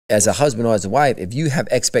as a husband or as a wife, if you have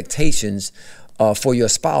expectations for your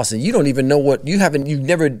spouse, and you don't even know what you've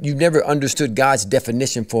never understood God's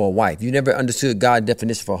definition for a wife. You never understood God's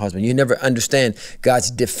definition for a husband. You never understand God's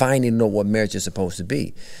defining what marriage is supposed to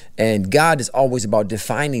be. And God is always about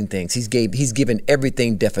defining things. He's given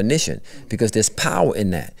everything definition, because there's power in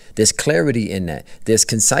that. There's clarity in that. There's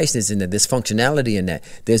conciseness in that. There's functionality in that.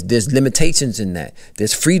 There's limitations in that.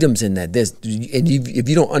 There's freedoms in that. If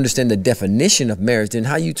you don't understand the definition of marriage, then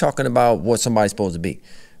how are you talking about what somebody's supposed to be?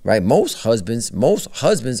 Right? Most husbands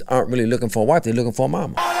aren't really looking for a wife. They're looking for a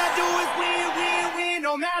mama. All I do is win,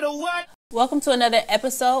 no matter what. Welcome to another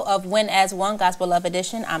episode of Win as One Gospel Love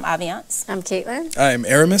Edition. I'm Aviance. I'm Caitlin. I'm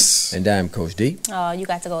Aramis. And I'm Coach D. Oh, you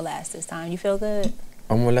got to go last this time. You feel good?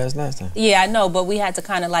 I went last time. Yeah, I know, but we had to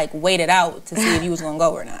kind of like wait it out to see if you was going to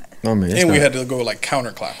go or not. I mean, and we had to go like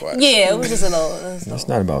counterclockwise. Yeah, it was just a little. It's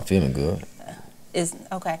not about feeling good. Is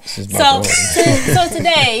okay. So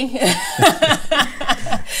today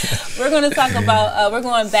we're going to talk about we're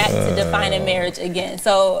going back to defining marriage again.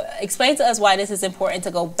 So explain to us why this is important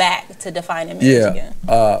to go back to defining marriage again.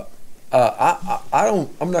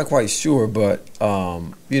 I'm not quite sure, but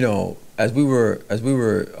as we were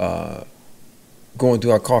going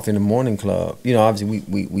through our Coffee in the Morning Club, obviously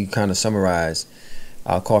we kind of summarized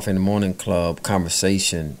our Coffee in the Morning Club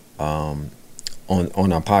conversation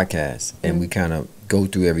on our podcast, and we kind of go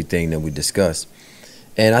through everything that we discussed.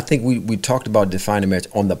 And I think we talked about defining marriage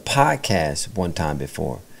on the podcast one time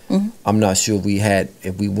before. Mm-hmm. I'm not sure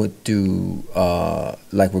if we went through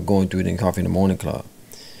like we're going through it in Coffee in the Morning Club.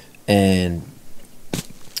 And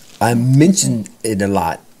I mentioned it a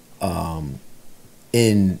lot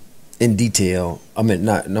in detail. I mean,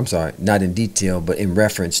 not in detail, but in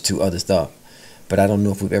reference to other stuff. But I don't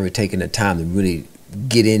know if we've ever taken the time to really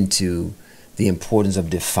get into the importance of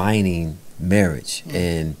defining marriage,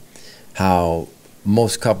 and how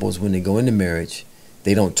most couples, when they go into marriage,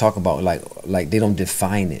 they don't talk about like they don't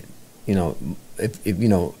define it.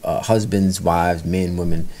 If husbands, wives, men,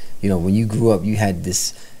 women, when you grew up, you had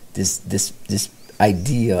this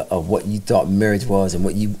idea of what you thought marriage was, and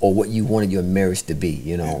what you wanted your marriage to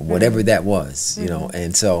be, whatever that was,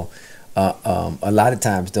 and so a lot of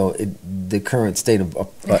times though the current state of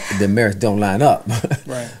the marriage don't line up.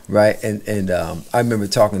 Right. And I remember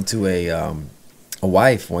talking to a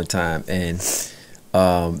wife one time, and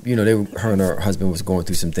her and her husband was going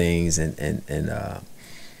through some things, and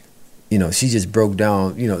she just broke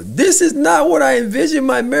down, this is not what I envisioned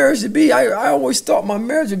my marriage to be. I always thought my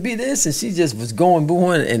marriage would be this, and she just was going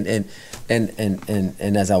booing,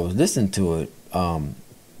 and as I was listening to it,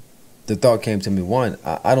 the thought came to me, one,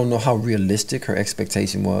 I don't know how realistic her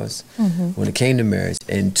expectation was when it came to marriage,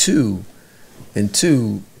 and two,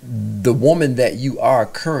 the woman that you are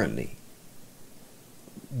currently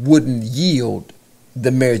wouldn't yield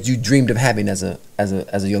the marriage you dreamed of having as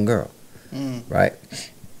a young girl, right?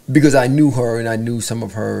 Because I knew her, and I knew some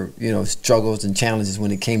of her, struggles and challenges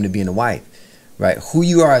when it came to being a wife, right? Who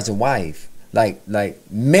you are as a wife, like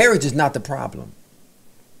marriage is not the problem.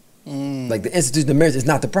 Like the institution of marriage is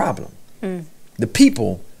not the problem. The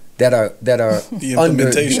people that are the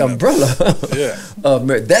under the umbrella of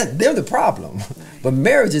marriage, they're the problem. But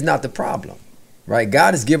marriage is not the problem, right?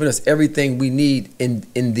 God has given us everything we need in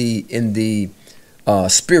the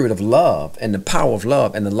spirit of love, and the power of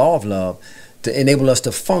love, and the law of love, to enable us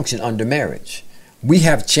to function under marriage. We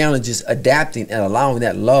have challenges adapting and allowing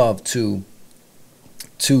that love to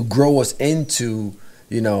grow us into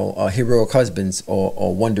heroic husbands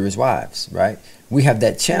or wondrous wives, right? We have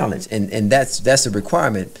that challenge, and that's a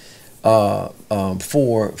requirement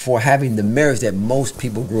for having the marriage that most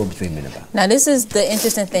people grew up dreaming about. Now, this is the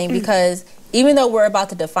interesting thing, because even though we're about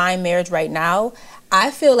to define marriage right now,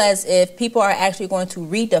 I feel as if people are actually going to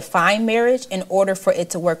redefine marriage in order for it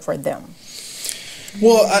to work for them.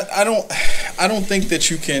 Well, I don't think that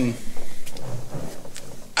you can.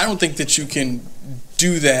 I don't think that you can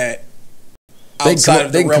do that. They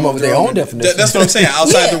can come up with their own definition. That's what I'm saying.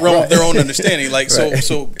 Outside the realm of their own understanding. Like so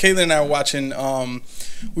Caitlin and I were watching.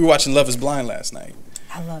 We were watching Love Is Blind last night.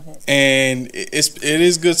 I love it. And it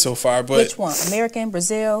is good so far. But which one? American,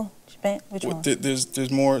 Brazil, Japan? Which one?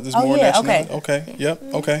 There's more. There's more. Yeah, okay. Yep.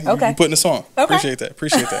 Okay. Okay. You're putting us on. Okay.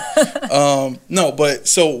 Appreciate that. No, but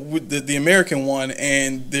so with the American one,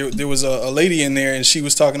 and there was a lady in there, and she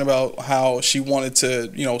was talking about how she wanted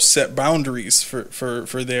to set boundaries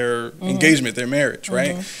for their engagement, their marriage,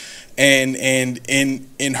 right? And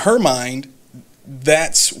in her mind,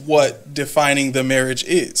 that's what defining the marriage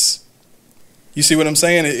is. You see what I'm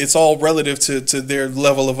saying? It's all relative to their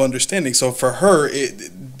level of understanding. So for her,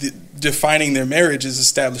 defining their marriage is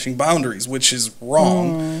establishing boundaries, which is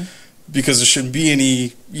wrong. because there shouldn't be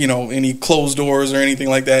any, any closed doors or anything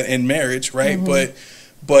like that in marriage, right? Mm-hmm.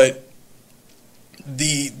 But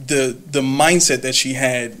the mindset that she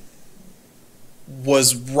had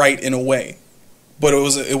was right in a way, but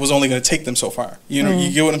it was only going to take them so far. You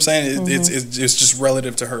get what I'm saying? It's just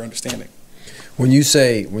relative to her understanding. When you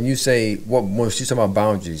say when she's talking about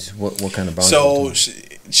boundaries, what kind of boundaries? So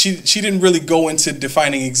she didn't really go into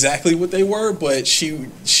defining exactly what they were, but she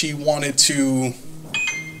wanted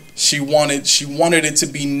it to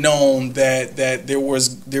be known that there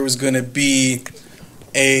was going to be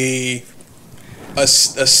a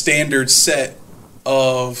standard set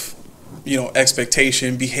of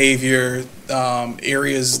expectation, behavior,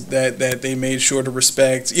 areas that they made sure to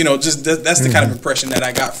respect. Just that's the kind of impression that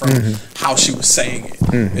I got from how she was saying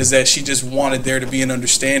it, is that she just wanted there to be an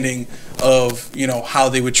understanding of how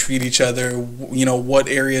they would treat each other, what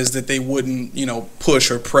areas that they wouldn't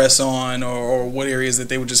push or press on, or what areas that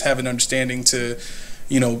they would just have an understanding to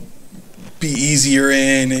be easier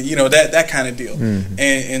in, that kind of deal.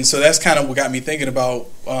 And so that's kind of what got me thinking about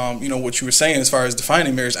what you were saying as far as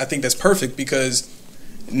defining marriage. I think that's perfect, because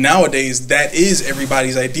nowadays that is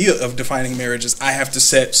everybody's idea of defining marriage, is I have to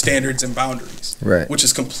set standards and boundaries, right? Which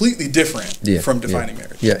is completely different from defining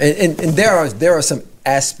marriage. Yeah, and there are some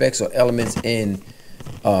aspects or elements in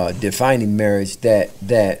defining marriage that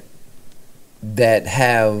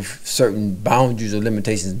have certain boundaries or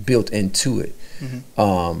limitations built into it.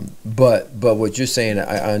 But what you're saying,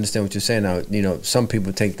 I understand what you're saying now. Some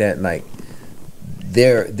people take that like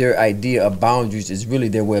their idea of boundaries is really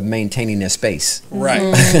their way of maintaining their space. Right.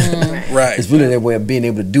 Right. It's really their way of being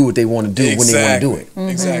able to do what they want to do when they want to do it.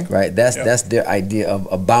 Exactly. Right. That's their idea of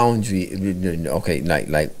a boundary. Okay,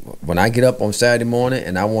 like when I get up on Saturday morning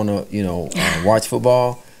and I want to watch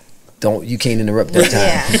football, you can't interrupt that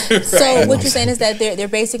time. Yeah. So what you're saying is that they're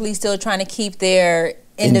basically still trying to keep their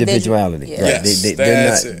individuality. Yeah. Right. Yes, they're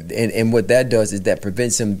that's not, it. and what that does is that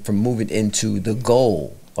prevents them from moving into the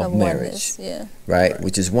goal of marriage. Oneness, right,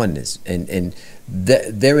 which is oneness, and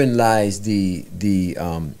therein lies the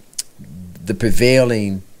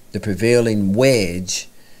prevailing wedge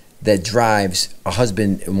that drives a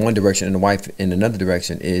husband in one direction and a wife in another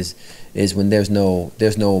direction is when there's no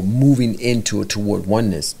moving into or toward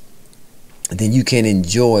oneness. Then you can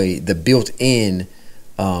enjoy the built-in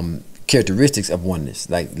characteristics of oneness,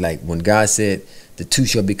 like when God said the two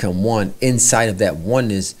shall become one. Inside of that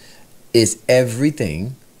oneness is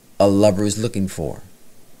everything a lover is looking for.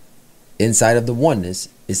 Inside of the oneness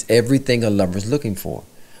is everything a lover is looking for.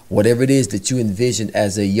 Whatever it is that you envision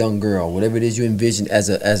as a young girl, whatever it is you envision as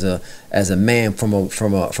a man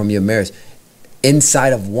from your marriage,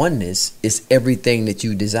 inside of oneness is everything that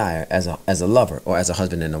you desire as a lover or as a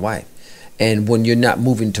husband and a wife. And when you're not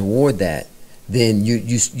moving toward that, then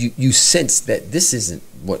you sense that this isn't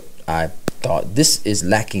what I thought. This is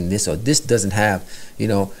lacking this, or this doesn't have,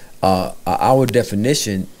 our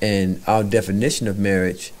definition of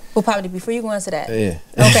marriage. Well, probably before you go into that. Yeah.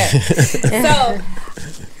 Okay. So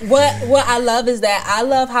what I love is that I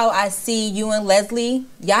love how I see you and Leslie.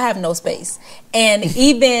 Y'all have no space, and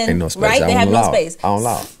even no space. Right, they have no space. I don't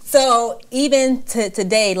allow. So even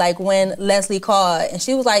today, like when Leslie called and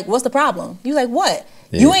she was like, "What's the problem?" You was like, "What?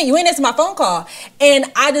 Yeah. You ain't answer my phone call," and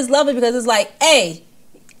I just love it because it's like, hey.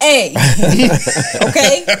 Okay,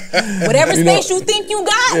 whatever space you think you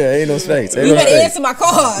got, ain't no space. You better answer my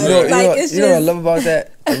call. What I love about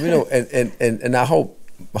that, and I hope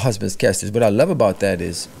my husband's catch this. What I love about that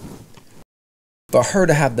is for her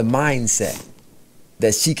to have the mindset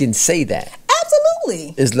that she can say that.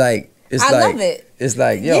 Absolutely, I love it. It's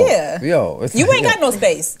like, yo, it's you like, ain't got no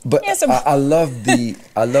space. But I love the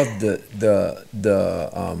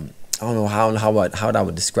I don't know how I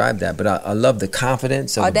would describe that, but I love the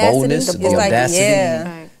confidence, of the boldness, the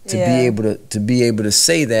audacity to be able to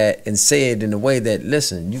say that and say it in a way that,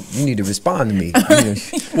 listen, you need to respond to me.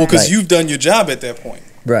 Well, because you've done your job at that point,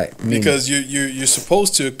 right? Because you're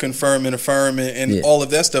supposed to confirm and affirm, and all of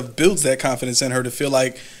that stuff builds that confidence in her to feel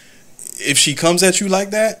like if she comes at you like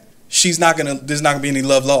that, there's not gonna be any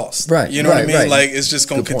love lost. Right. You know what I mean? Right. Like, it's just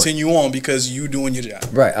gonna continue on because you doing your job.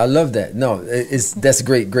 Right. I love that. No, that's a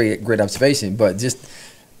great observation. But just,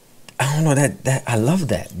 I don't know that I love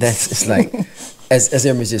that. It's like, as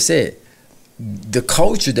Emma just said, the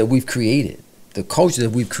culture that we've created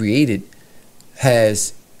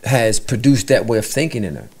has produced that way of thinking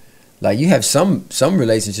in her. Like, you have some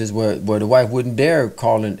relationships where the wife wouldn't dare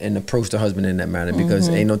call and approach the husband in that manner because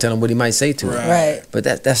ain't no telling what he might say to her. Right. But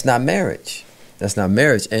that's not marriage. That's not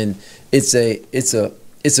marriage, and it's a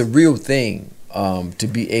real thing to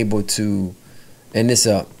be able to, and it's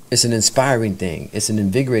it's an inspiring thing. It's an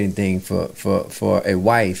invigorating thing for a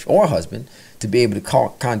wife or a husband to be able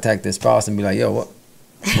to contact their spouse and be like, yo, what?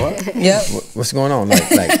 Yep. What's going on?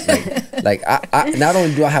 Like I not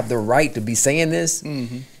only do I have the right to be saying this,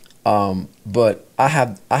 but I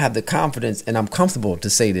have the confidence and I'm comfortable to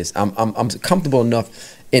say this. I'm comfortable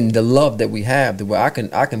enough in the love that we have that where I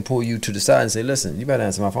can pull you to the side and say, listen, you better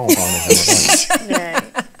answer my phone call.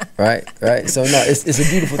 Right. So no, it's a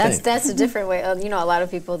beautiful thing. That's a different way. You know, a lot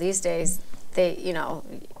of people these days, they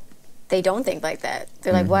don't think like that.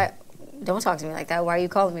 They're like, what? Don't talk to me like that. Why are you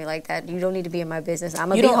calling me like that? You don't need to be in my business. I'm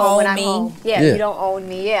gonna be home when I'm home. Yeah, you don't own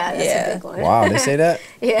me. Yeah, that's a big one. Wow, they say that?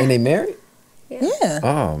 Yeah. And they married? Yeah.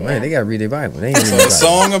 Oh man, they gotta read their Bible. They ain't There's a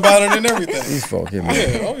song about it and everything. These folks here,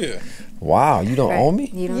 Yeah, oh yeah. Wow, you don't own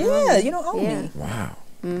me? You don't own me. You don't own me. Wow.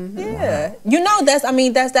 Yeah. You know, that's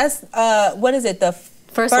what is it? The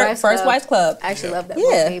First Wives Club. I actually love that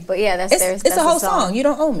movie. But yeah, that's a whole song. You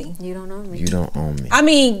don't own me. You don't own me. You don't own me. I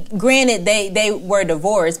mean, granted, they were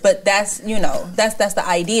divorced, but that's the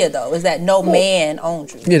idea though, is that no man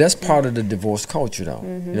owns you. Yeah, that's part of the divorce culture though.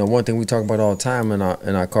 You know, one thing we talk about all the time in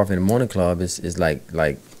our Coffee in the Morning Club is like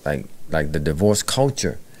the divorce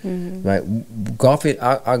culture. Right,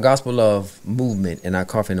 our Gospel Love movement and our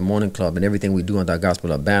Coffee in the Morning Club and everything we do under our Gospel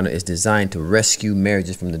Love banner is designed to rescue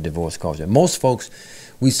marriages from the divorce culture. Most folks,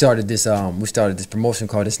 we started this promotion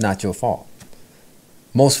called "It's Not Your Fault."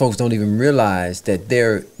 Most folks don't even realize that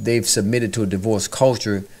they've submitted to a divorce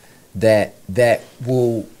culture that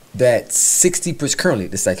 60% currently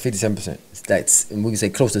it's like 57%. That's, and we can say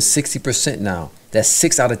close to 60% now. That's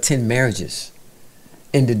 6 out of 10 marriages.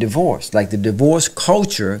 In the divorce, like the divorce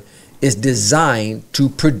culture is designed to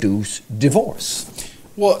produce divorce.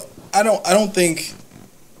 Well, I don't think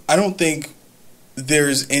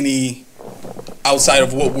there's any, outside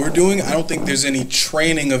of what we're doing, I don't think there's any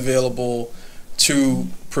training available to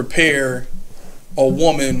prepare a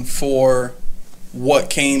woman for what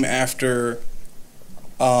came after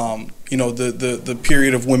the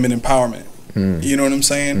period of women empowerment. You know what I'm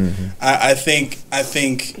saying? I think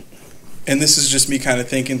and this is just me kind of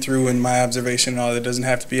thinking through in my observation and all, that doesn't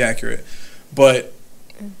have to be accurate. But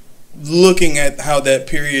looking at how that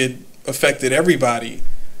period affected everybody,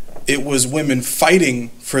 it was women fighting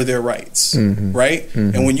for their rights, right?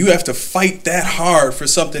 And when you have to fight that hard for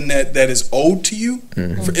something that is owed to you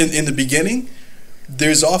in the beginning,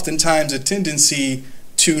 there's oftentimes a tendency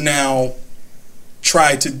to now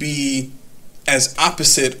try to be as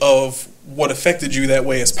opposite of what affected you that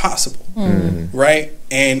way as possible, right?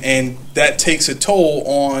 And that takes a toll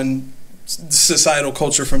on societal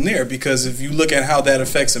culture from there, because if you look at how that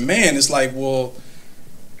affects a man, it's like, well,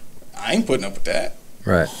 I ain't putting up with that.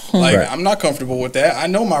 Right. Like, I'm not comfortable with that. I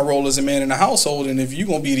know my role as a man in the household, and if you're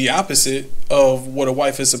going to be the opposite of what a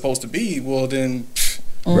wife is supposed to be, well, then...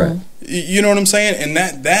 Right. You know what I'm saying? And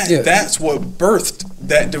that's what birthed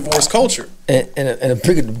that divorce culture. And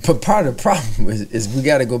part of the problem is we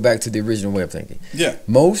got to go back to the original way of thinking. Yeah.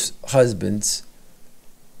 Most husbands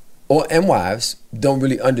and wives don't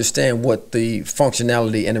really understand what the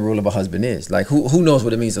functionality and the role of a husband is. Like, who knows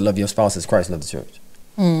what it means to love your spouse as Christ loved the church?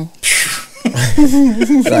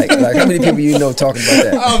 like how many people you know talking about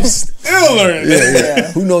that? I'm still learning.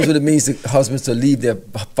 Yeah. Who knows what it means to husbands to leave their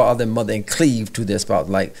father and mother and cleave to their spouse?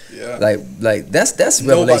 Like that's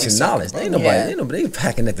revelation knowledge. Ain't nobody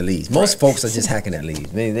hacking at the leads. Most folks are just hacking at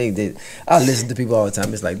leads. I listen to people all the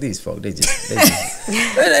time. It's like these folks. They just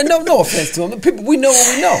and no offense to them. People, we know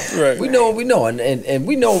what we know. Right. We know what we know, and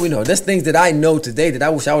we know what we know. There's things that I know today that I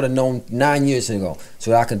wish I would have known 9 years ago, so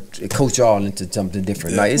that I can coach y'all into something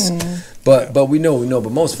different. Like it's. But we know.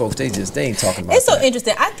 But most folks, they ain't talking about. It's so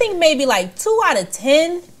interesting. I think maybe like 2 out of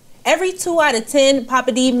 10, every 2 out of 10,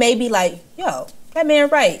 Papa D may be like, yo, that man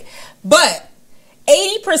right. But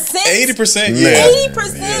 80%,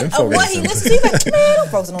 80% of what he listens to, he's like, man, them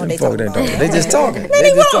folks know what they talking about. They just talking. Man,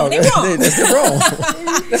 they wrong. That's wrong.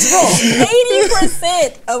 That's wrong.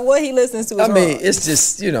 80% of what he listens to is wrong. It's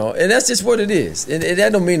just, and that's just what it is. And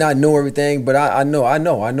that don't mean I know everything, but I know what I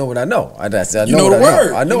know. I know what I know. I know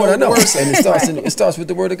what I know. And it starts with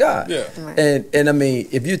the word of God. Yeah. And I mean,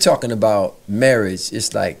 if you're talking about marriage,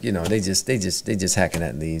 it's like, they just hacking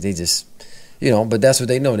at these. They just, but that's what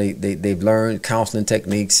they know. They've learned counseling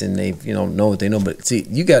techniques, and they've know what they know. But see,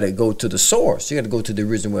 you got to go to the source. You got to go to the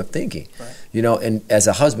original way of thinking. Right. And as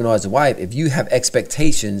a husband or as a wife, if you have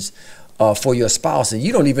expectations for your spouse, and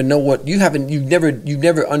you don't even know what you've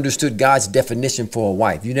never understood God's definition for a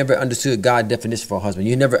wife. You never understood God's definition for a husband.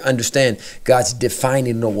 You never understand God's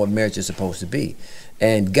defining of what marriage is supposed to be.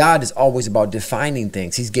 And God is always about defining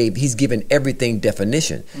things. He's given everything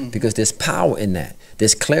definition because there's power in that.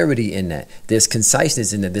 There's clarity in that. There's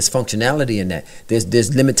conciseness in that. There's functionality in that.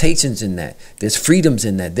 There's limitations in that. There's freedoms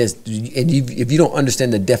in that. If you don't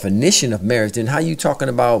understand the definition of marriage, then how are you talking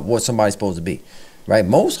about what somebody's supposed to be? Right?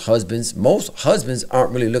 Most husbands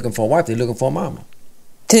aren't really looking for a wife. They're looking for a mama.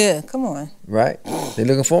 Yeah, come on. Right? They're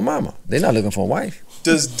looking for a mama. They're not looking for a wife.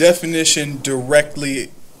 Does definition directly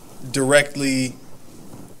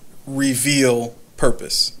reveal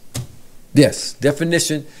purpose? Yes,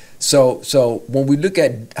 definition. So when we look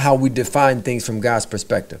at how we define things from God's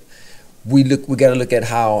perspective, we got to look at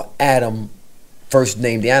how Adam first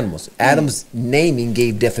named the animals. Adam's naming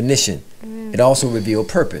gave definition. It also revealed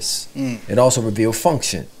purpose. It also revealed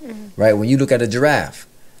function. Right? When you look at a giraffe,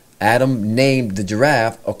 Adam named the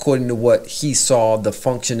giraffe according to what he saw the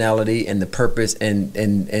functionality and the purpose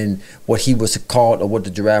and what he was called, or what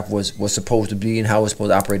the giraffe was supposed to be and how it was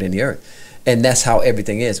supposed to operate in the earth. And that's how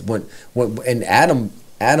everything is. When Adam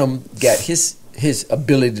got his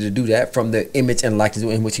ability to do that from the image and likeness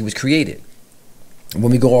in which he was created. When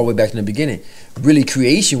we go all the way back to the beginning, really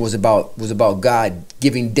creation was about God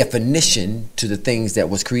giving definition to the things that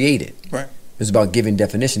was created. Right. It was about giving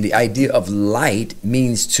definition. The idea of light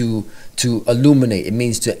means to illuminate. It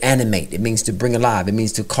means to animate. It means to bring alive. It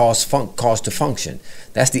means to cause to function.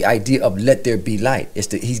 That's the idea of let there be light.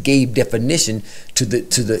 He gave definition to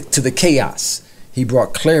the chaos. He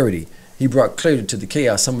brought clarity. He brought clarity to the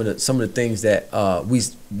chaos. Some of the things that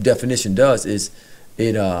definition does is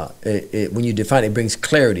it when you define it, it brings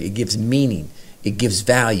clarity. It gives meaning. It gives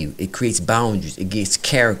value. It creates boundaries. It gives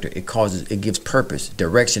character. It gives purpose,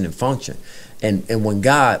 direction, and function. And when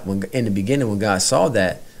in the beginning, when God saw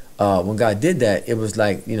that, when God did that, it was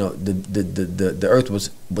like, the earth was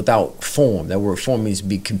without form. That word form means to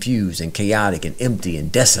be confused and chaotic and empty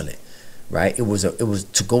and desolate, right? It was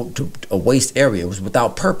to go to a waste area. It was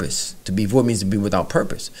without purpose. To be void means to be without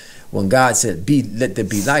purpose. When God said, let there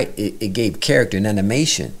be light, it gave character and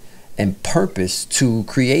animation and purpose to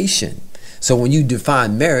creation. So when you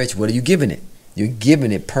define marriage, what are you giving it? You're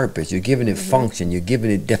giving it purpose. You're giving it function. You're giving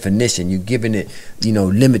it definition. You're giving it,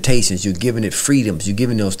 limitations. You're giving it freedoms. You're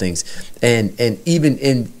giving those things. And even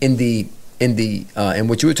in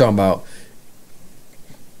what you were talking about,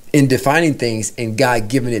 in defining things and God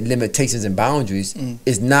giving it limitations and boundaries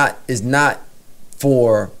is not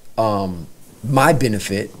for my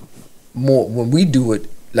benefit. More when we do it,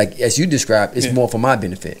 like as you described, it's more for my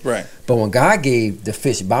benefit. Right. But when God gave the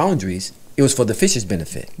fish boundaries, it was for the fish's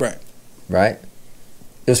benefit. Right. Right.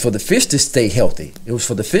 It was for the fish to stay healthy. It was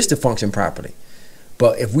for the fish to function properly.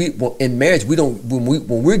 But if in marriage, we don't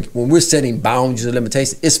when we're setting boundaries or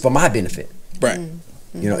limitations, it's for my benefit. Right.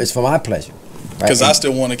 It's for my pleasure. Because I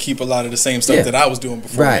still want to keep a lot of the same stuff that I was doing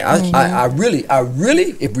before. Right. I really,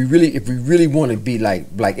 if we really want to be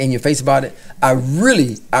like in your face about it, I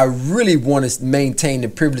really want to maintain the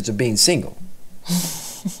privilege of being single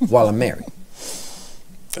while I'm married.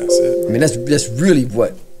 That's it. I mean, that's really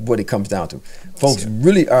what it comes down to. Folks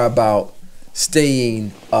really are about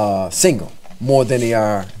staying single more than they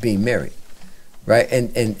are being married, right?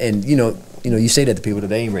 And you say that to people that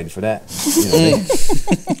they ain't ready for that.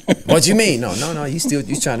 What you mean? No. You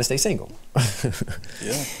trying to stay single.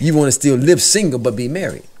 Yeah. You want to still live single but be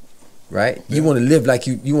married, right? Yeah. You want to live like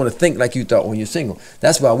you want to think like you thought when you're single.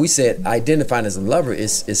 That's why we said identifying as a lover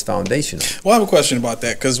is foundational. Well, I have a question about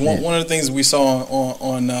that because one of the things we saw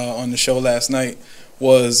on the show last night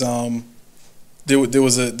was there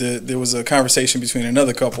was a conversation between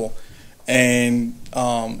another couple, and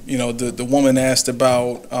the woman asked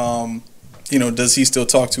about. Does he still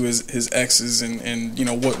talk to his exes and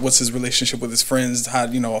what's his relationship with his friends? How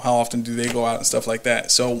often do they go out and stuff like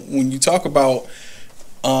that? So when you talk about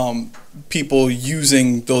people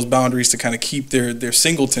using those boundaries to kind of keep their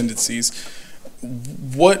single tendencies,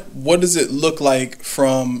 what does it look like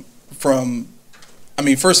from I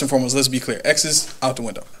mean, first and foremost, let's be clear, exes out the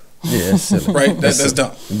window. Yeah, that's silly. Right? That's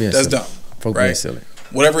dumb. That's dumb. Folk right? Silly.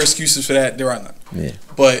 Whatever excuses for that, there are none. Yeah.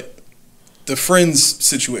 But the friends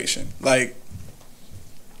situation, like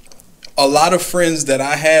a lot of friends that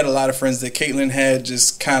I had, a lot of friends that Caitlin had,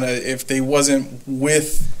 just kind of, if they wasn't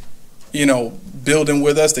with, building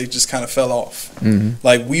with us, they just kind of fell off. Mm-hmm.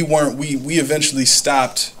 Like we eventually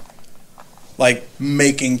stopped like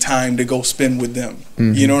making time to go spend with them.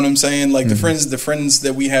 Mm-hmm. You know what I'm saying? Like the friends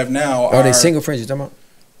that we have now are they single friends you're talking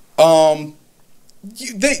about?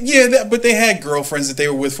 But they had girlfriends that they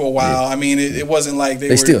were with for a while. I mean, it wasn't like they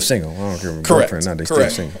were still single. I don't care if correct. Girlfriend, no, they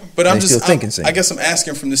Correct. still single. But still thinking single. I guess I'm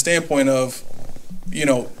asking from the standpoint of,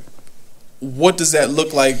 what does that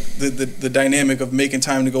look like? The dynamic of making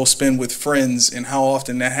time to go spend with friends, and how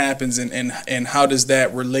often that happens, and how does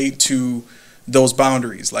that relate to those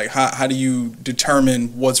boundaries? Like, how do you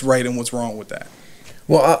determine what's right and what's wrong with that?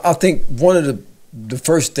 Well, I think one of the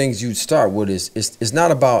first things you'd start with is it's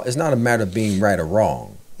not a matter of being right or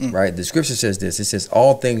wrong, right? The scripture says this. It says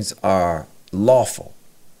all things are lawful,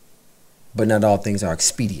 but not all things are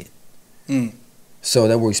expedient. So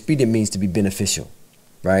that word expedient means to be beneficial,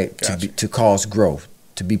 right? Gotcha. To cause growth,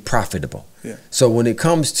 to be profitable. Yeah. So when it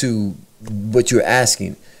comes to what you're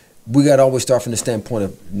asking, we got to always start from the standpoint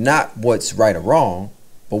of not what's right or wrong,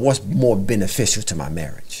 but what's more beneficial to my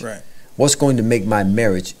marriage. Right. What's going to make my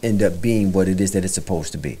marriage end up being what it is that it's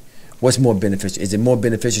supposed to be? What's more beneficial? Is it more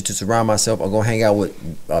beneficial to surround myself or go hang out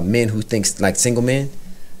with men who think like single men?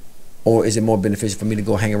 Or is it more beneficial for me to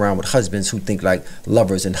go hang around with husbands who think like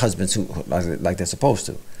lovers and husbands who like they're supposed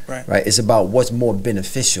to? Right? It's about what's more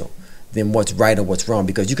beneficial than what's right or what's wrong,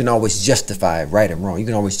 because you can always justify right and wrong. You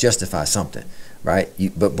can always justify something, right?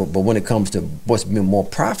 But when it comes to what's been more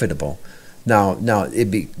profitable, now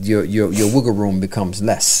your wiggle room becomes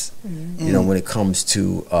less. When it comes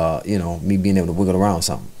to me being able to wiggle around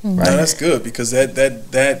something. Right? No, that's good, because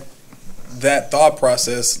that thought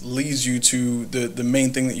process leads you to the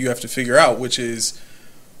main thing that you have to figure out, which is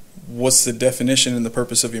what's the definition and the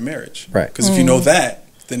purpose of your marriage. Right. Because if you know that,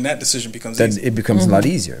 then that decision becomes easy. It becomes a lot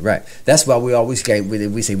easier, right? That's why we always say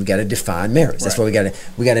we got to define marriage. That's why we got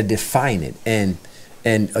to define it. And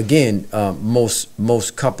again,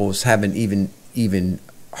 most couples haven't even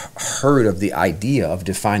heard of the idea of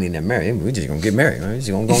defining their marriage. We're just gonna get married. Right? We're just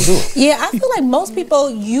gonna go do it. Yeah, I feel like most people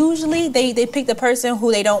usually they pick the person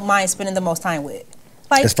who they don't mind spending the most time with.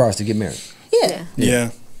 Like, as far as to get married. Yeah.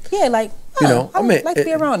 Like, I mean, like to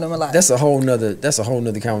be around them a lot. That's a whole nother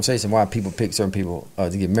conversation. Why people pick certain people to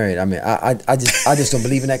get married. I mean, I just don't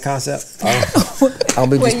believe in that concept. I don't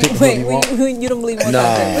believe just picking who you want. You don't believe in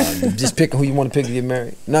that concept? Just picking who you want to pick to get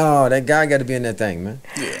married. No, that guy got to be in that thing, man.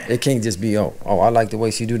 Yeah. It can't just be I like the way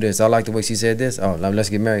she do this. I like the way she said this. Oh, let's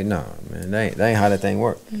get married. No, man, that ain't how that thing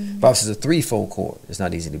work. But if it's a threefold cord, it's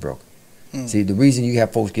not easily broken. See, the reason you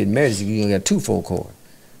have folks getting married is you only got a twofold cord,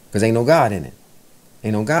 because ain't no God in it.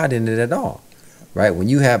 Ain't no God in it at all, right? When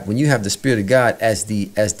you have the Spirit of God as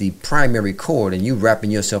the primary cord, and you wrapping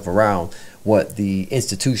yourself around what the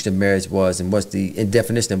institution of marriage was and what's the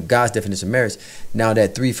definition of God's definition of marriage, now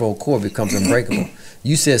that threefold cord becomes unbreakable.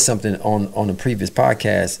 You said something on the previous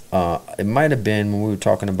podcast. It might have been when we were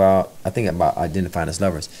talking about identifying as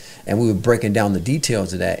lovers, and we were breaking down the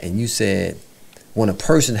details of that. And you said when a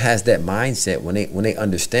person has that mindset, when they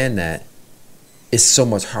understand that, it's so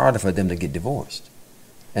much harder for them to get divorced.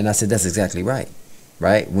 And I said, that's exactly right.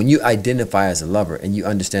 Right? When you identify as a lover and you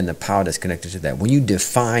understand the power that's connected to that, when you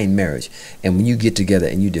define marriage, and when you get together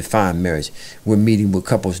and you define marriage, we're meeting with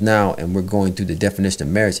couples now and we're going through the definition of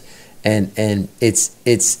marriage. And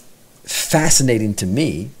it's fascinating to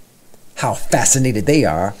me how fascinated they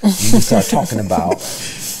are when you start talking about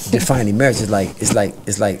defining marriage. It's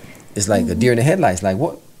like a deer in the headlights. Like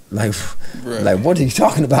what? Like what are you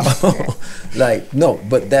talking about? Like, no,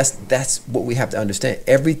 but that's what we have to understand.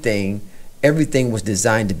 Everything was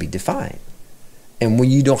designed to be defined. And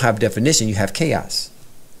when you don't have definition, you have chaos.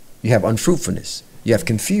 You have unfruitfulness. You have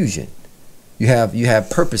confusion. You have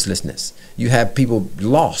purposelessness. You have people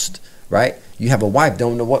lost, right? You have a wife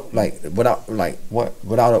don't know without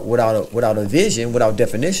a vision, without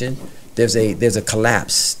definition, there's a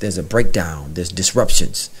collapse, there's a breakdown, there's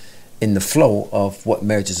disruptions in the flow of what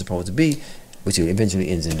marriage is supposed to be, which eventually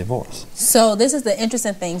ends in divorce. So this is the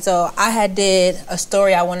interesting thing. So I did a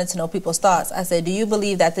story. I wanted to know people's thoughts. I said, do you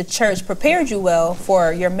believe that the church prepared you well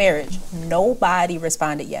for your marriage? Nobody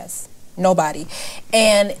responded yes. Nobody.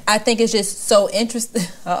 And I think it's just so interesting.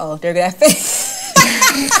 There go that face.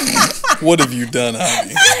 What have you done,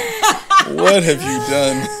 Ivy? What have you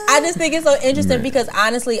done? I just think it's so interesting because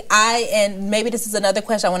honestly, and maybe this is another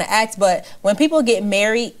question I want to ask, but when people get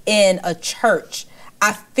married in a church,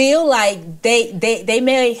 I feel like they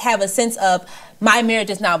may have a sense of my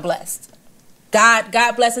marriage is now blessed.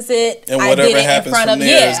 God blesses it. And whatever happens from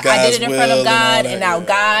there is God's will. I did it in front of God, and now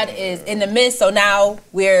God is in the midst. So now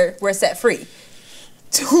we're set free.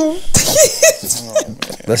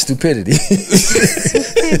 That's stupidity.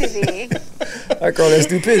 I call that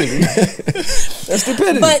stupidity. That's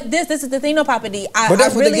stupidity. But this is the thing, no, Papa D. But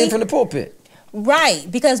that's what they get from the pulpit, right?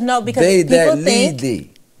 Because they people that think lead thee.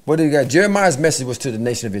 What did God? Jeremiah's message was to the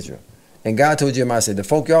nation of Israel, and God told Jeremiah, said, "The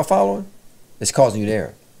folk y'all following, It's causing you the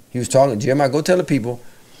error. He was talking, Jeremiah, go tell the people,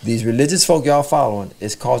 these religious folk y'all following,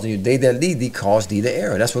 is causing you, they that lead thee cause thee the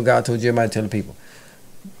error. That's what God told Jeremiah to tell the people.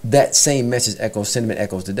 That same message echoes, sentiment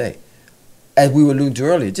echoes today. As we were alluding to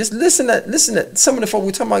earlier, just listen to some of the folk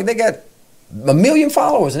we're talking about, they got 1 million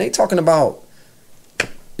followers, and they talking about,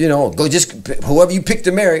 go just, whoever you pick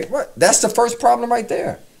to marry. What? That's the first problem right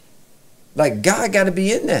there. Like, God got to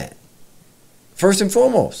be in that, first and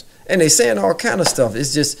foremost. And they saying all kind of stuff.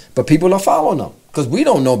 It's just, but people are following them, because we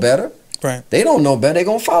don't know better. Right. They don't know better. They're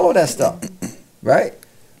going to follow that stuff. Right?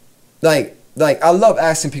 Like I love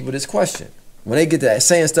asking people this question. When they get to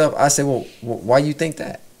saying stuff, I say, well, why you think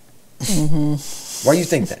that? Mm-hmm. Why you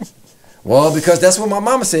think that? Well, because that's what my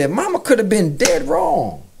mama said. Mama could have been dead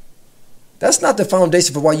wrong. That's not the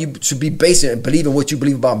foundation for why you should be basing and believing what you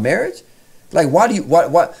believe about marriage. Like, why do you,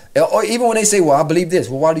 or even when they say, well, I believe this,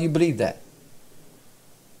 well, why do you believe that?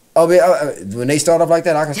 When they start off like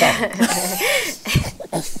that, I can stop them.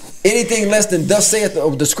 Anything less than thus saith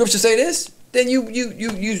the scripture say this, then you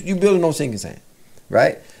building no sinking sand,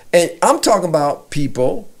 right? And I'm talking about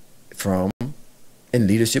people in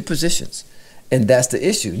leadership positions, and that's the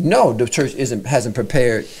issue. No, the church hasn't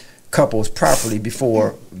prepared couples properly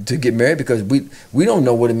before to get married, because we don't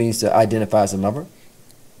know what it means to identify as a lover.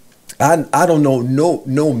 I don't know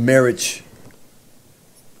no marriage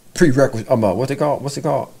prerequisite. What's it called?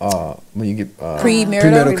 When you get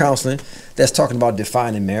premarital counseling, that's talking about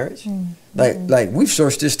defining marriage. Like we've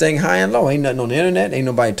searched this thing high and low. Ain't nothing on the internet. Ain't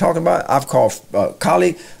nobody talking about it. I've called a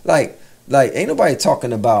colleague. Like ain't nobody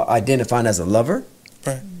talking about identifying as a lover.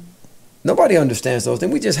 Right. Nobody understands those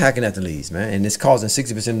things. We just hacking at the leads, man, and it's causing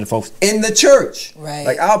 60% of the folks in the church. Right.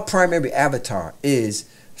 Like, our primary avatar is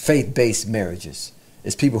faith-based marriages.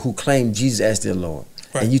 It's people who claim Jesus as their Lord.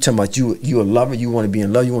 Right. And you talking about you a lover, you want to be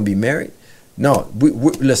in love, you want to be married. No,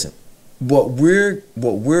 listen. What we're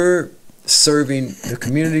serving the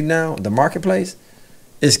community now, the marketplace,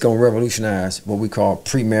 it's gonna revolutionize what we call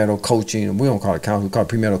premarital coaching. We don't call it counseling, we call it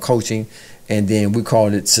premarital coaching, and then we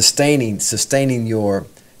call it sustaining your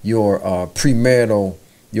premarital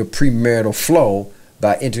flow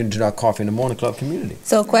by entering into our Coffee in the Morning Club community.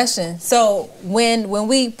 So, question. So, when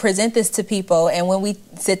we present this to people and when we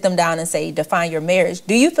sit them down and say, define your marriage,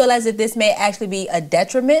 do you feel as if this may actually be a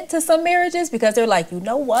detriment to some marriages? Because they're like, you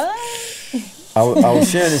know what? I was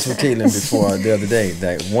sharing this with Caitlin before the other day,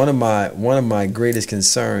 that one of my greatest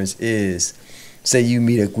concerns is, say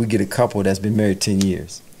we get a couple that's been married 10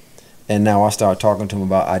 years. And now I start talking to them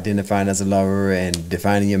about identifying as a lover and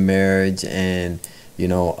defining your marriage and,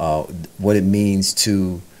 what it means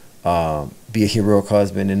to be a heroic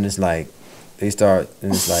husband. And it's like, wait,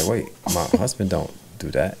 my husband don't do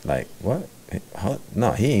that. Like, what?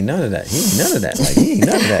 No, he ain't none of that. He ain't none of that. Like, he ain't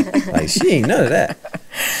none of that. Like, she ain't none of that.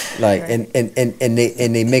 Like, and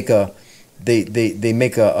they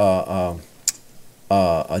make a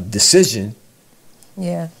decision.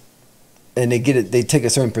 Yeah. And they take a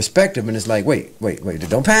certain perspective, and it's like, wait,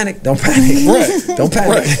 don't panic. Right. Don't panic. Right.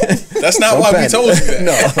 That's not why we told you that.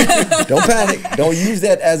 No, don't panic. Don't use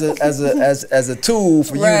that as a tool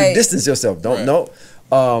for you to distance yourself. No.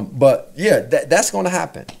 But yeah, that's going to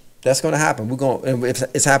happen. That's going to happen.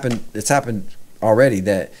 It's happened already.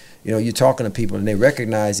 That you're talking to people and they're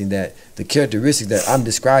recognizing that the characteristics that I'm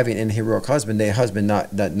describing in heroic husband, their husband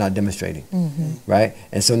not demonstrating, right?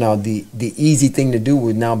 And so now the easy thing to do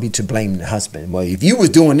would now be to blame the husband. Well, if you was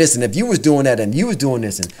doing this and if you was doing that and you was doing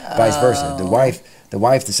this and vice versa, the wife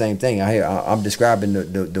the same thing. I'm describing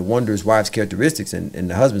the wondrous wife's characteristics,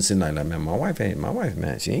 and the husband sitting like, man, my wife,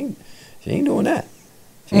 man, she ain't doing that.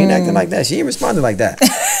 She ain't acting like that. She ain't responding like that.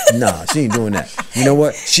 Nah, she ain't doing that. You know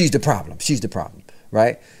what? She's the problem.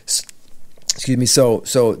 Right? Excuse me. So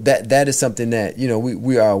that is something that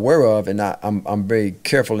we are aware of, and I'm very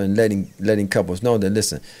careful in letting couples know that,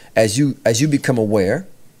 listen, as you become aware,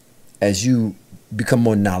 as you become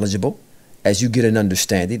more knowledgeable, as you get an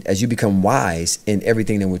understanding, as you become wise in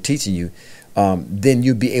everything that we're teaching you, then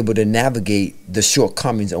you'll be able to navigate the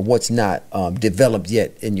shortcomings of what's not developed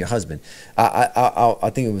yet in your husband. I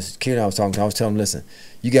think it was Kieran I was talking to. I was telling him, listen,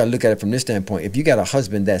 you got to look at it from this standpoint. If you got a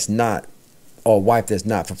husband that's not, or a wife that's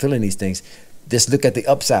not fulfilling these things, just look at the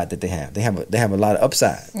upside that they have. They have a lot of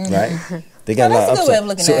upside, right? They got a lot of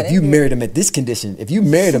upside. So if you married them at this condition, if you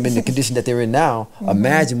married them in the condition that they're in now,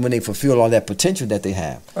 imagine when they fulfill all that potential that they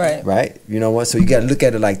have. Right? You know what? So you got to look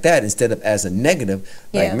at it like that instead of as a negative.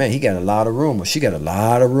 Like, man, he got a lot of room, or she got a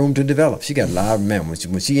lot of room to develop. She got a lot of, man, when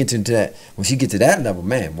she gets into that, when she gets to that level,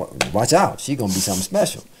 man, watch out. She gonna be something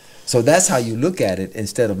special. So that's how you look at it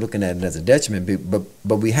instead of looking at it as a detriment.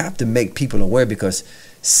 But we have to make people aware, because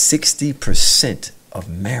 60% of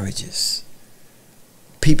marriages,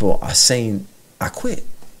 people are saying I quit.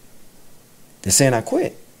 They're saying I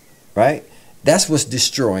quit, right? That's what's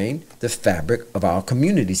destroying the fabric of our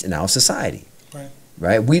communities and our society,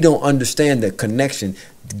 right? We don't understand the connection.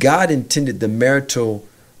 God intended the marital,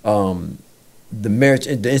 the marriage,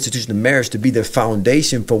 the institution of marriage to be the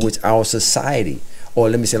foundation for which our society, or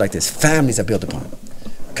let me say it like this, families are built upon.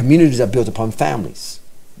 Communities are built upon families,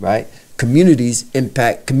 right? Communities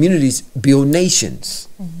impact, communities build nations.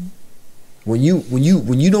 When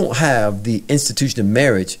you don't have the institution of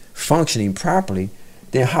marriage functioning properly,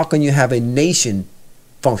 then how can you have a nation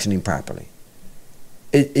functioning properly?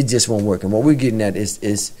 It just won't work. And what we're getting at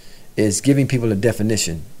is giving people a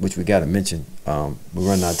definition, which we got to mention. We're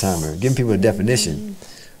running out of time here. Giving people a definition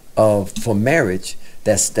for marriage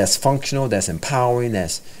that's functional, that's empowering,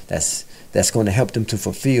 that's going to help them to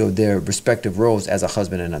fulfill their respective roles as a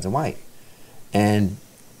husband and as a wife. And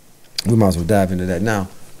we might as well dive into that now.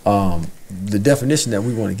 The definition that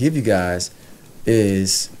we want to give you guys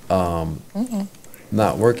is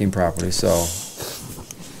not working properly. So,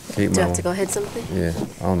 do you have to go hit something? Yeah,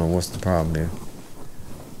 I don't know what's the problem there.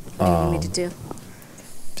 What do you want me to do?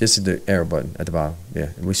 Just the arrow button at the bottom.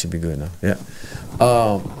 Yeah, we should be good now. Yeah.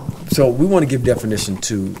 So we want to give definition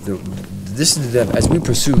to this is the as we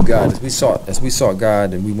pursue God, as we sought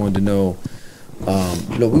God, and we wanted to know.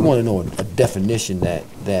 Look, we want to know a definition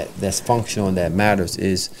that's functional and that matters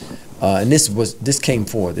is, and this came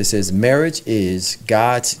forth. It says marriage is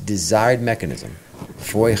God's desired mechanism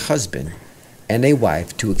for a husband and a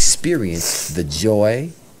wife to experience the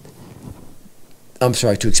joy.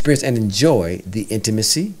 To experience and enjoy the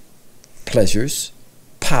intimacy, pleasures,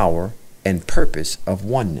 power, and purpose of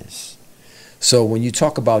oneness. So when you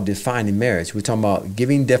talk about defining marriage, we're talking about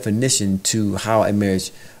giving definition to how a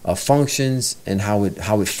marriage functions and how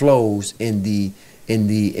it flows in the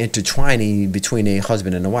intertwining between a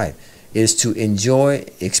husband and a wife. Is to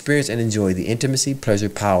experience and enjoy the intimacy, pleasure,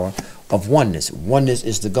 power of oneness. Oneness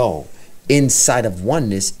is the goal. Inside of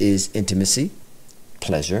oneness is intimacy,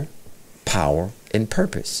 pleasure, power, and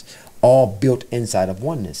purpose, all built inside of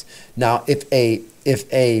oneness. Now, if a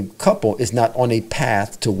couple is not on a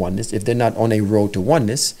path to oneness, if they're not on a road to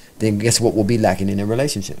oneness, then guess what will be lacking in their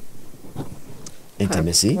relationship?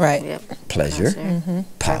 Intimacy, pleasure,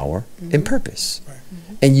 power, and purpose.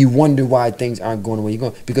 And you wonder why things aren't going the way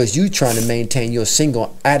you're going, because you're trying to maintain your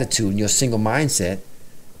single attitude and your single mindset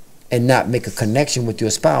and not make a connection with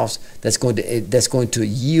your spouse that's going to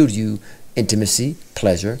yield you intimacy,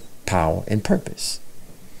 pleasure, power, and purpose.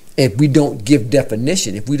 If we don't give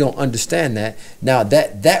definition, if we don't understand that, now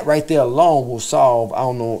that right there alone will solve,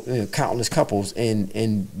 countless couples and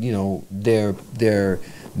their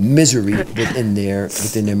misery within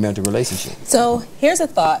their marital relationship. So here's a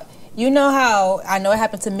thought. You know how, I know it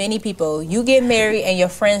happened to many people, you get married and your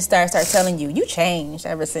friends start telling you changed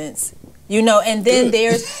ever since. And then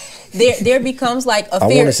there becomes like a fear.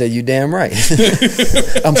 I want to say you damn right.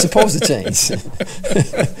 I'm supposed to change.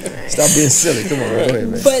 Stop being silly. Come on, go ahead,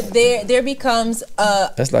 man. But there becomes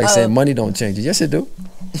a... That's like saying money don't change it. Yes, it do.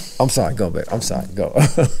 I'm sorry. Go back. I'm sorry. Go.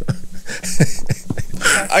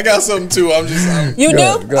 I got something too. You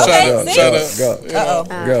do? Go. Okay,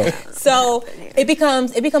 Go. So it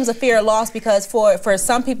becomes a fear of loss because for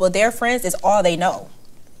some people, their friends is all they know.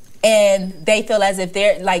 And they feel as if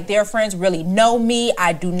their friends really know me.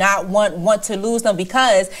 I do not want to lose them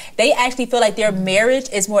because they actually feel like their marriage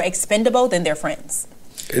is more expendable than their friends.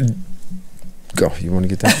 Go. You want to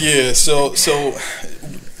get that? Yeah. So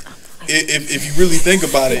if you really think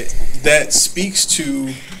about it, that speaks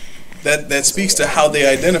to how they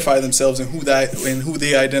identify themselves and who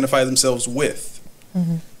they identify themselves with.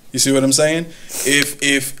 Mm-hmm. You see what I'm saying?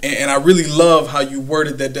 And I really love how you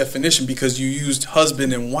worded that definition because you used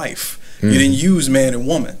husband and wife. Mm-hmm. You didn't use man and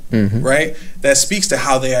woman, right? That speaks to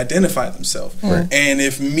how they identify themselves. Mm-hmm. And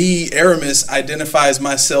if me, Aramis, identifies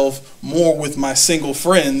myself more with my single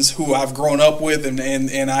friends who I've grown up with, and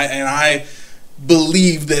I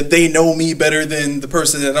believe that they know me better than the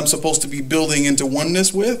person that I'm supposed to be building into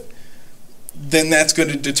oneness with, then that's going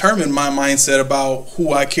to determine my mindset about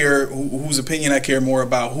who I care, whose opinion I care more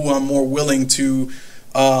about, who I'm more willing to,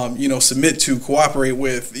 submit to, cooperate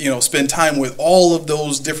with, spend time with, all of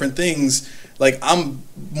those different things. Like I'm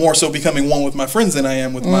more so becoming one with my friends than I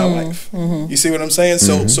am with my wife. Mm-hmm. You see what I'm saying?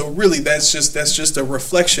 Mm-hmm. So really, that's just a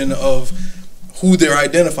reflection of who they're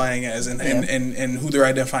identifying as and who they're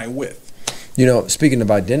identifying with. Speaking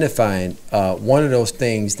of identifying, one of those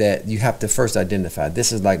things that you have to first identify,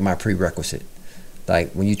 this is like my prerequisite.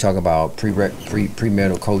 Like when you talk about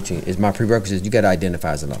premarital coaching, is my prerequisite, you got to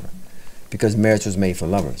identify as a lover. because marriage was made for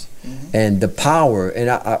lovers. And the power, and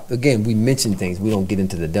again, we mention things, we don't get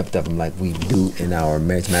into the depth of them like we do in our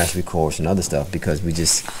marriage mastery course and other stuff, because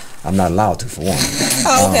I'm not allowed to, for one.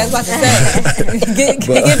 Oh, okay, I was about to say, get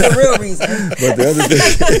the real reason. But the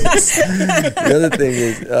other thing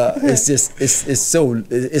is,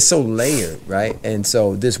 it's so layered, right? And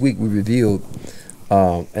so this week we revealed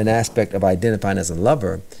an aspect of identifying as a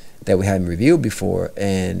lover that we hadn't revealed before,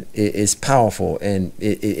 and it's powerful. And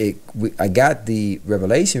I got the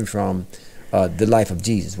revelation from the life of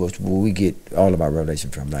Jesus, which we get all of our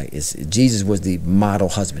revelation from. Like, Jesus was the model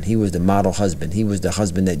husband. He was the model husband. He was the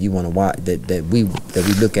husband that you want to watch, that we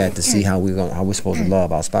look at to see how we're supposed to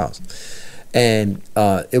love our spouse. And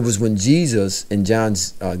it was when Jesus, in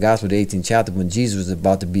John's Gospel, the 18th chapter, when Jesus was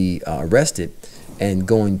about to be arrested and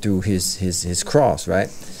going through his cross,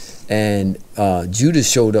 right? And Judas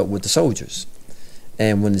showed up with the soldiers.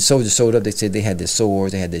 And when the soldiers showed up, they said they had their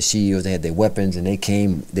swords, they had their shields, they had their weapons, and they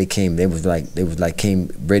came came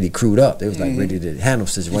ready, crewed up. They was like ready to handle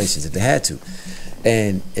situations if they had to.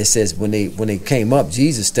 And it says when they came up,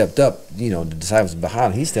 Jesus stepped up, the disciples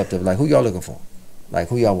behind him, he stepped up like, who y'all looking for? Like,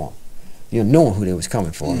 who y'all want? Knowing who they was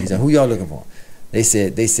coming for. He said, who y'all looking for? They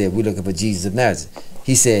said, we're looking for Jesus of Nazareth.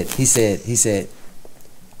 He said,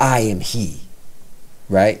 I am he.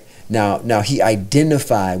 Right? Now he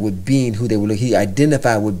identified with being who they were looking. He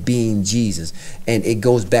identified with being Jesus. And it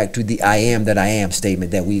goes back to the I am that I am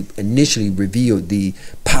statement that we initially revealed, the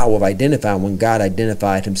power of identifying when God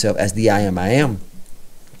identified himself as the I am,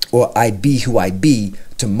 or I be who I be,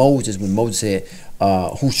 to Moses when Moses said,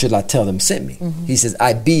 who should I tell them sent me? He says,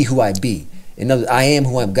 I be who I be. In other words, I am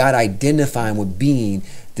who I am. God identifying with being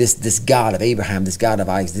this God of Abraham, this God of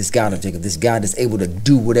Isaac, this God of Jacob, this God that's able to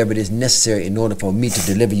do whatever it is necessary in order for me to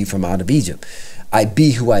deliver you from out of Egypt. I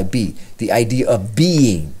be who I be. The idea of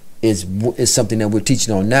being is something that we're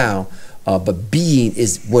teaching on now, but being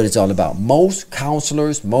is what it's all about. Most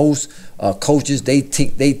counselors, most coaches, they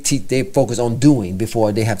focus on doing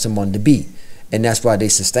before they have someone to be. And that's why they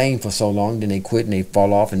sustain for so long, then they quit and they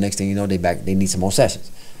fall off, and next thing you know, they need some more sessions,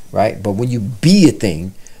 right? But when you be a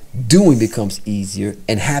thing, doing becomes easier,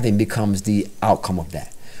 and having becomes the outcome of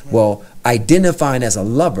that. Well, identifying as a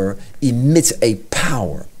lover emits a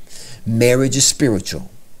power. Marriage is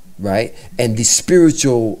spiritual, right? And the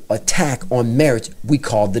spiritual attack on marriage we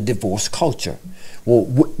call the divorce culture. Well,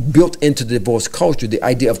 built into the divorce culture, the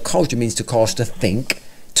idea of culture means to cause to think,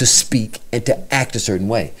 to speak, and to act a certain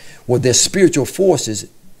way. Well, there's spiritual forces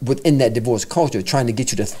within that divorce culture trying to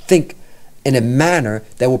get you to think in a manner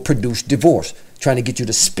that will produce divorce, trying to get you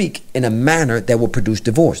to speak in a manner that will produce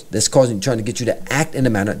divorce. That's trying to get you to act in a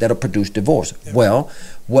manner that will produce divorce. Yeah. Well,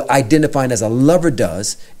 what identifying as a lover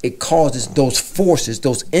does, it causes those forces,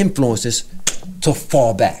 those influences to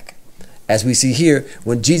fall back. As we see here,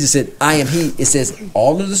 when Jesus said, I am he, it says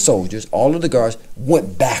all of the soldiers, all of the guards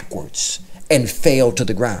went backwards and fell to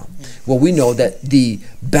the ground. Well, we know that the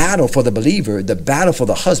battle for the believer, the battle for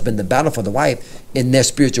the husband, the battle for the wife in their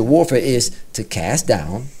spiritual warfare is to cast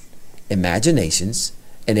down imaginations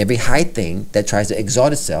and every high thing that tries to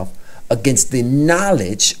exalt itself against the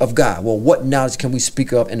knowledge of God. Well, what knowledge can we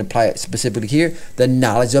speak of and apply it specifically here? The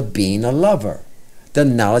knowledge of being a lover, the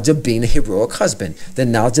knowledge of being a heroic husband, the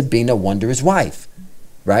knowledge of being a wondrous wife.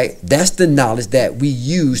 Right? That's the knowledge that we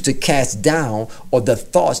use to cast down, or the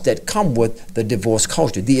thoughts that come with the divorce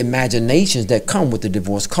culture, the imaginations that come with the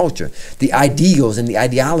divorce culture, the ideals and the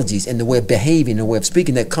ideologies and the way of behaving and the way of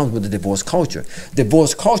speaking that comes with the divorce culture.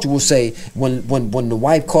 Divorce culture will say, when the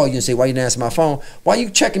wife calls you and say, why you didn't answer my phone? Why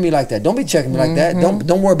you checking me like that? Don't be checking me like that.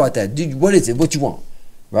 Don't worry about that. What is it? What you want?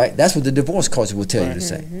 Right? That's what the divorce culture will tell you to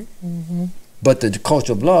say. But the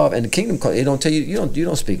culture of love and the kingdom culture, it don't tell you, you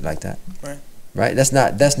don't speak like that. Right? That's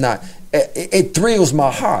not. It thrills my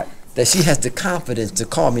heart that she has the confidence to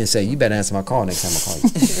call me and say, you better answer my call next time I call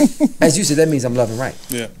you. As you said, that means I'm loving right.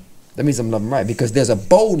 Yeah. That means I'm loving right, because there's a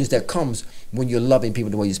boldness that comes when you're loving people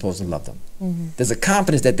the way you're supposed to love them. There's a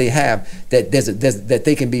confidence that they have that that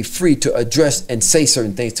they can be free to address and say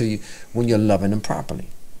certain things to you when you're loving them properly.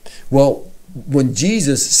 Well, when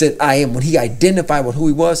Jesus said I am, when he identified with who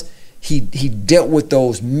he was, he dealt with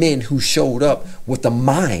those men who showed up with the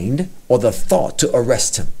mind or the thought to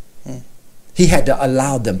arrest him. He had to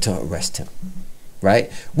allow them to arrest him,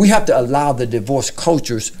 right? We have to allow the divorce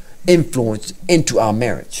culture's influence into our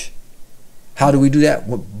marriage. How do we do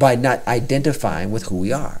that? By not identifying with who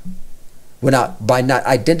we are. By not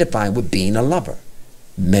identifying with being a lover.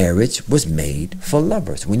 Marriage was made for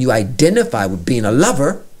lovers. When you identify with being a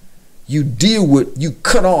lover, you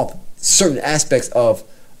cut off certain aspects of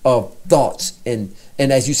thoughts, and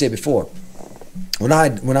as you said before, when I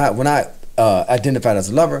identified as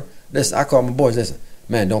a lover, Listen, I call my boys. Listen,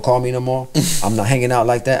 man, don't call me no more. I'm not hanging out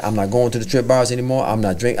like that. I'm not going to the strip bars anymore. I'm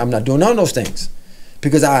not drinking. I'm not doing none of those things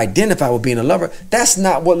because I identify with being a lover. That's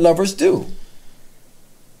not what lovers do.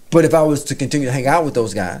 But if I was to continue to hang out with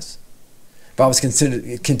those guys, if I was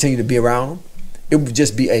continue to be around them, it would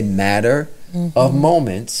just be a matter of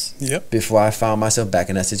moments before I found myself back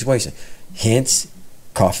in that situation. Hence,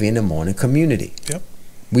 Coffee in the Morning community. Yep.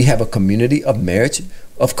 We have a community of marriage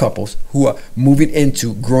of couples who are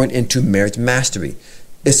growing into marriage mastery.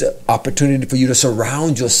 It's an opportunity for you to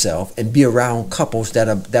surround yourself and be around couples that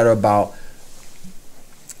are about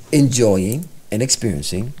enjoying and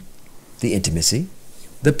experiencing the intimacy,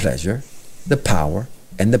 the pleasure, the power,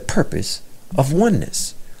 and the purpose of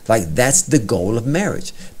oneness. Like, that's the goal of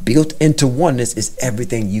marriage. Built into oneness is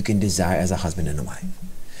everything you can desire as a husband and a wife.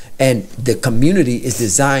 And the community is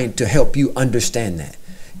designed to help you understand that,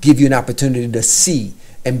 give you an opportunity to see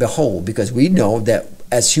and behold, because we know that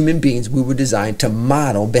as human beings, we were designed to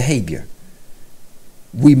model behavior.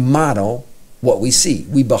 We model what we see.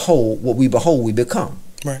 We behold what we behold, we become.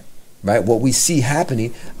 Right? What we see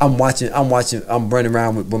happening. I'm running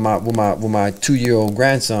around with my 2-year-old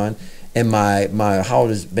grandson. And my how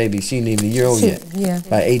old is baby? She ain't even a year old yet. Yeah.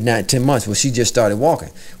 Like 8, 9, 10 months. Well, she just started walking.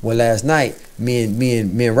 Well, last night, me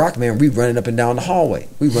and Rockman, we running up and down the hallway.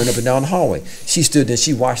 She stood there.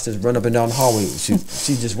 She watched us run up and down the hallway. She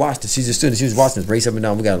just watched us. She just stood there. She was watching us race up and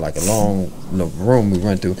down. We got like a long room we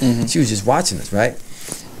run through. She was just watching us, right?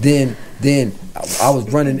 Then I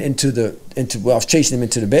was running I was chasing him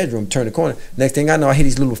into the bedroom. Turned the corner. Next thing I know, I hear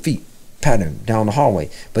these little feet pattern down the hallway,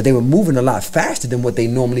 but they were moving a lot faster than what they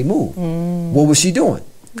normally move. What was she doing?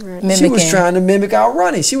 She was trying to mimic our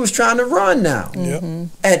running. She was trying to run now.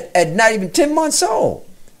 At not even 10 months old,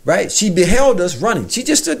 right? She beheld us running. She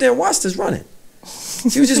just stood there and watched us running.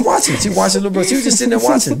 She was just watching. She watched her little brother. She was just sitting there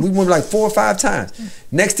watching. We went like 4 or 5 times.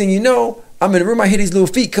 Next thing you know, I'm in the room. I hear these little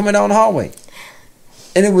feet coming down the hallway.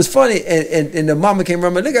 And it was funny, and the mama came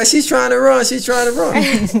running. Look at her, she's trying to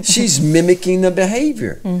run. She's mimicking the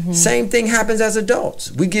behavior. Same thing happens as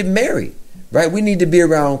adults. We get married, right? We need to be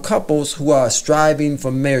around couples who are striving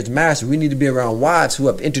for marriage mastery. We need to be around wives who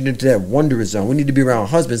have entered into that wondrous zone. We need to be around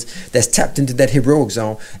husbands that's tapped into that heroic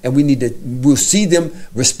zone, and we'll see them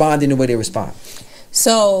responding the way they respond.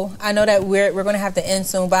 So I know that we're going to have to end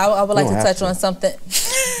soon, but I would like to touch on something.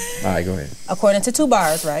 All right, go ahead. According to 2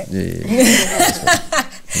 bars, right? Yeah.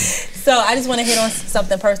 So I just want to hit on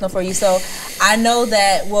something personal for you. So I know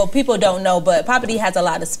that, well, people don't know, but Papa D has a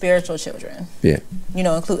lot of spiritual children. Yeah. You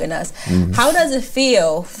know, including us. How does it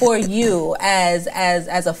feel for you as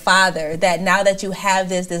a father that now that you have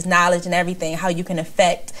this knowledge and everything, how you can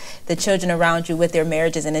affect the children around you with their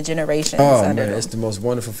marriages and the generations? Oh man, it's the most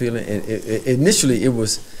wonderful feeling. Initially, it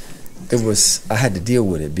was I had to deal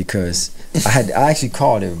with it because I actually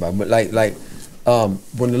called everybody, but like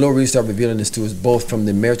when the Lord really started revealing this to us, both from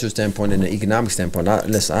the marital standpoint and the economic standpoint, I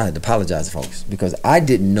had to apologize to folks because I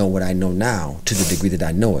didn't know what I know now to the degree that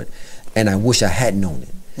I know it, and I wish I had known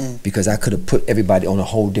it because I could have put everybody on a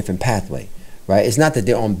whole different pathway, right? It's not that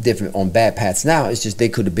they're on bad paths now. It's just they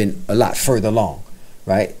could have been a lot further along,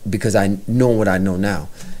 right? Because I know what I know now,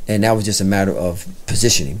 and that was just a matter of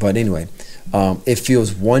positioning. But anyway, it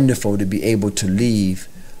feels wonderful to be able to leave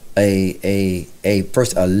a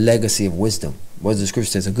legacy of wisdom. What the scripture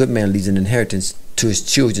says, a good man leaves an inheritance to his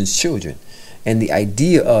children's children. And the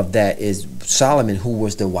idea of that is Solomon, who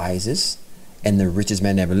was the wisest and the richest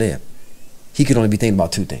man ever lived, he could only be thinking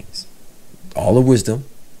about 2 things: all the wisdom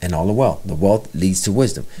and all the wealth. The wealth leads to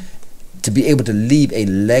wisdom. To be able to leave a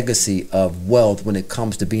legacy of wealth when it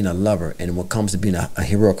comes to being a lover, and when it comes to being a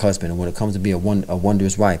heroic husband, and when it comes to being a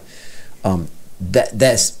wondrous wife,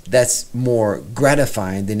 that's more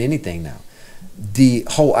gratifying than anything now. The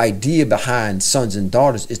whole idea behind sons and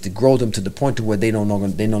daughters is to grow them to the point to where they no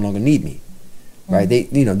longer need me, right?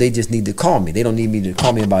 They just need to call me. They don't need me to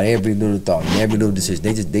call me about every little thought and every little decision.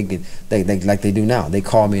 They like they do now. They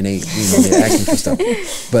call me and they're asking for stuff.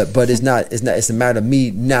 But it's a matter of me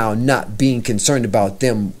now not being concerned about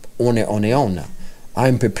them on their own now.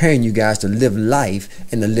 I'm preparing you guys to live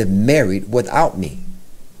life and to live married without me.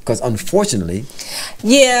 Because unfortunately,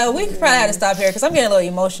 yeah, we probably have to stop here because I'm getting a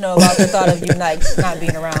little emotional about the thought of you not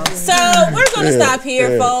being around. So we're going to stop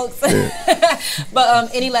here, folks. But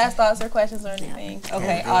any last thoughts or questions or anything?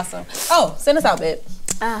 Okay, awesome. Oh, send us out, babe.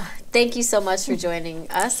 Thank you so much for joining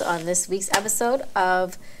us on this week's episode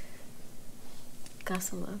of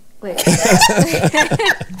Gospel love. Wait.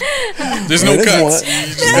 There's no cuts.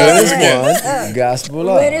 Gospel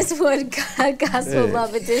love. Where is one Gospel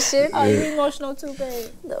love edition? Oh, you emotional too, babe?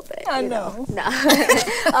 A little bit. I know. No.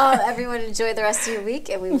 Everyone enjoy the rest of your week,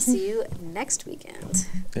 and we will see you next weekend.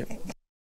 Yep.